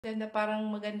Na parang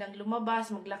magandang lumabas,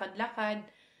 maglakad-lakad.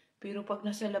 Pero pag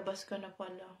nasa labas ka na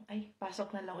pala, ay,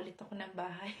 pasok na lang ulit ako ng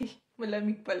bahay.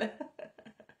 Malamig pala.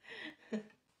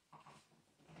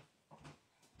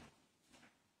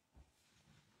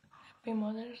 Happy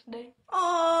Mother's Day.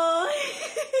 Oh!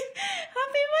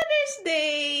 Happy Mother's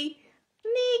Day!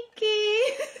 Nikki!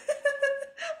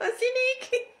 Oh, si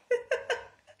Nikki!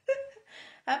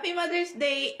 Happy Mother's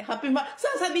Day!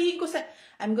 Sasabihin ko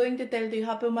I'm going to tell you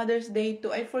Happy Mother's Day too.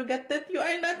 I forgot that you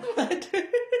are not mother.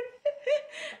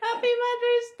 Happy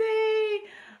Mother's Day!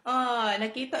 Ah,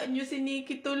 nakita niyo si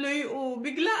Nikki tuloy. Oh,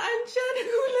 biglaan siya.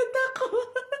 Nagulat ako.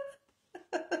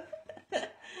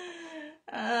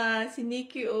 Si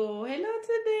Nikki, oh. Hello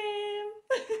to them.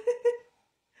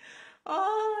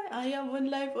 Oh, I am on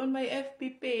live on my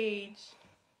FB page.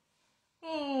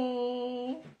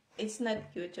 It's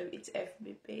not YouTube, it's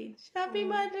FB page. Happy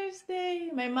Mother's Day!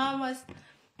 My mama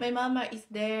is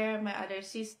there, my other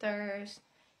sisters,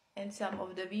 and some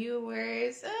of the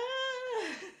viewers.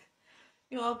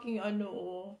 Yung aking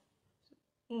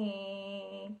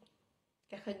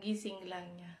kakagising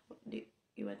lang niya.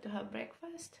 You want to have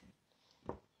breakfast?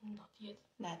 Not yet.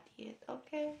 Not yet.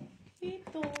 Okay.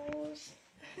 Titos.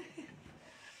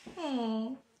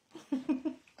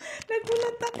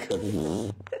 Nagulat ako.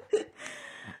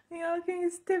 Yung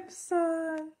aking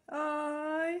Stepson.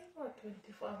 Ay.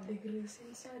 25 degrees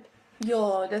inside.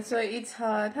 Yo, that's why it's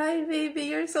hot. Hi, baby.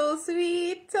 You're so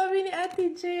sweet. Sabi ni Ate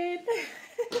Jen.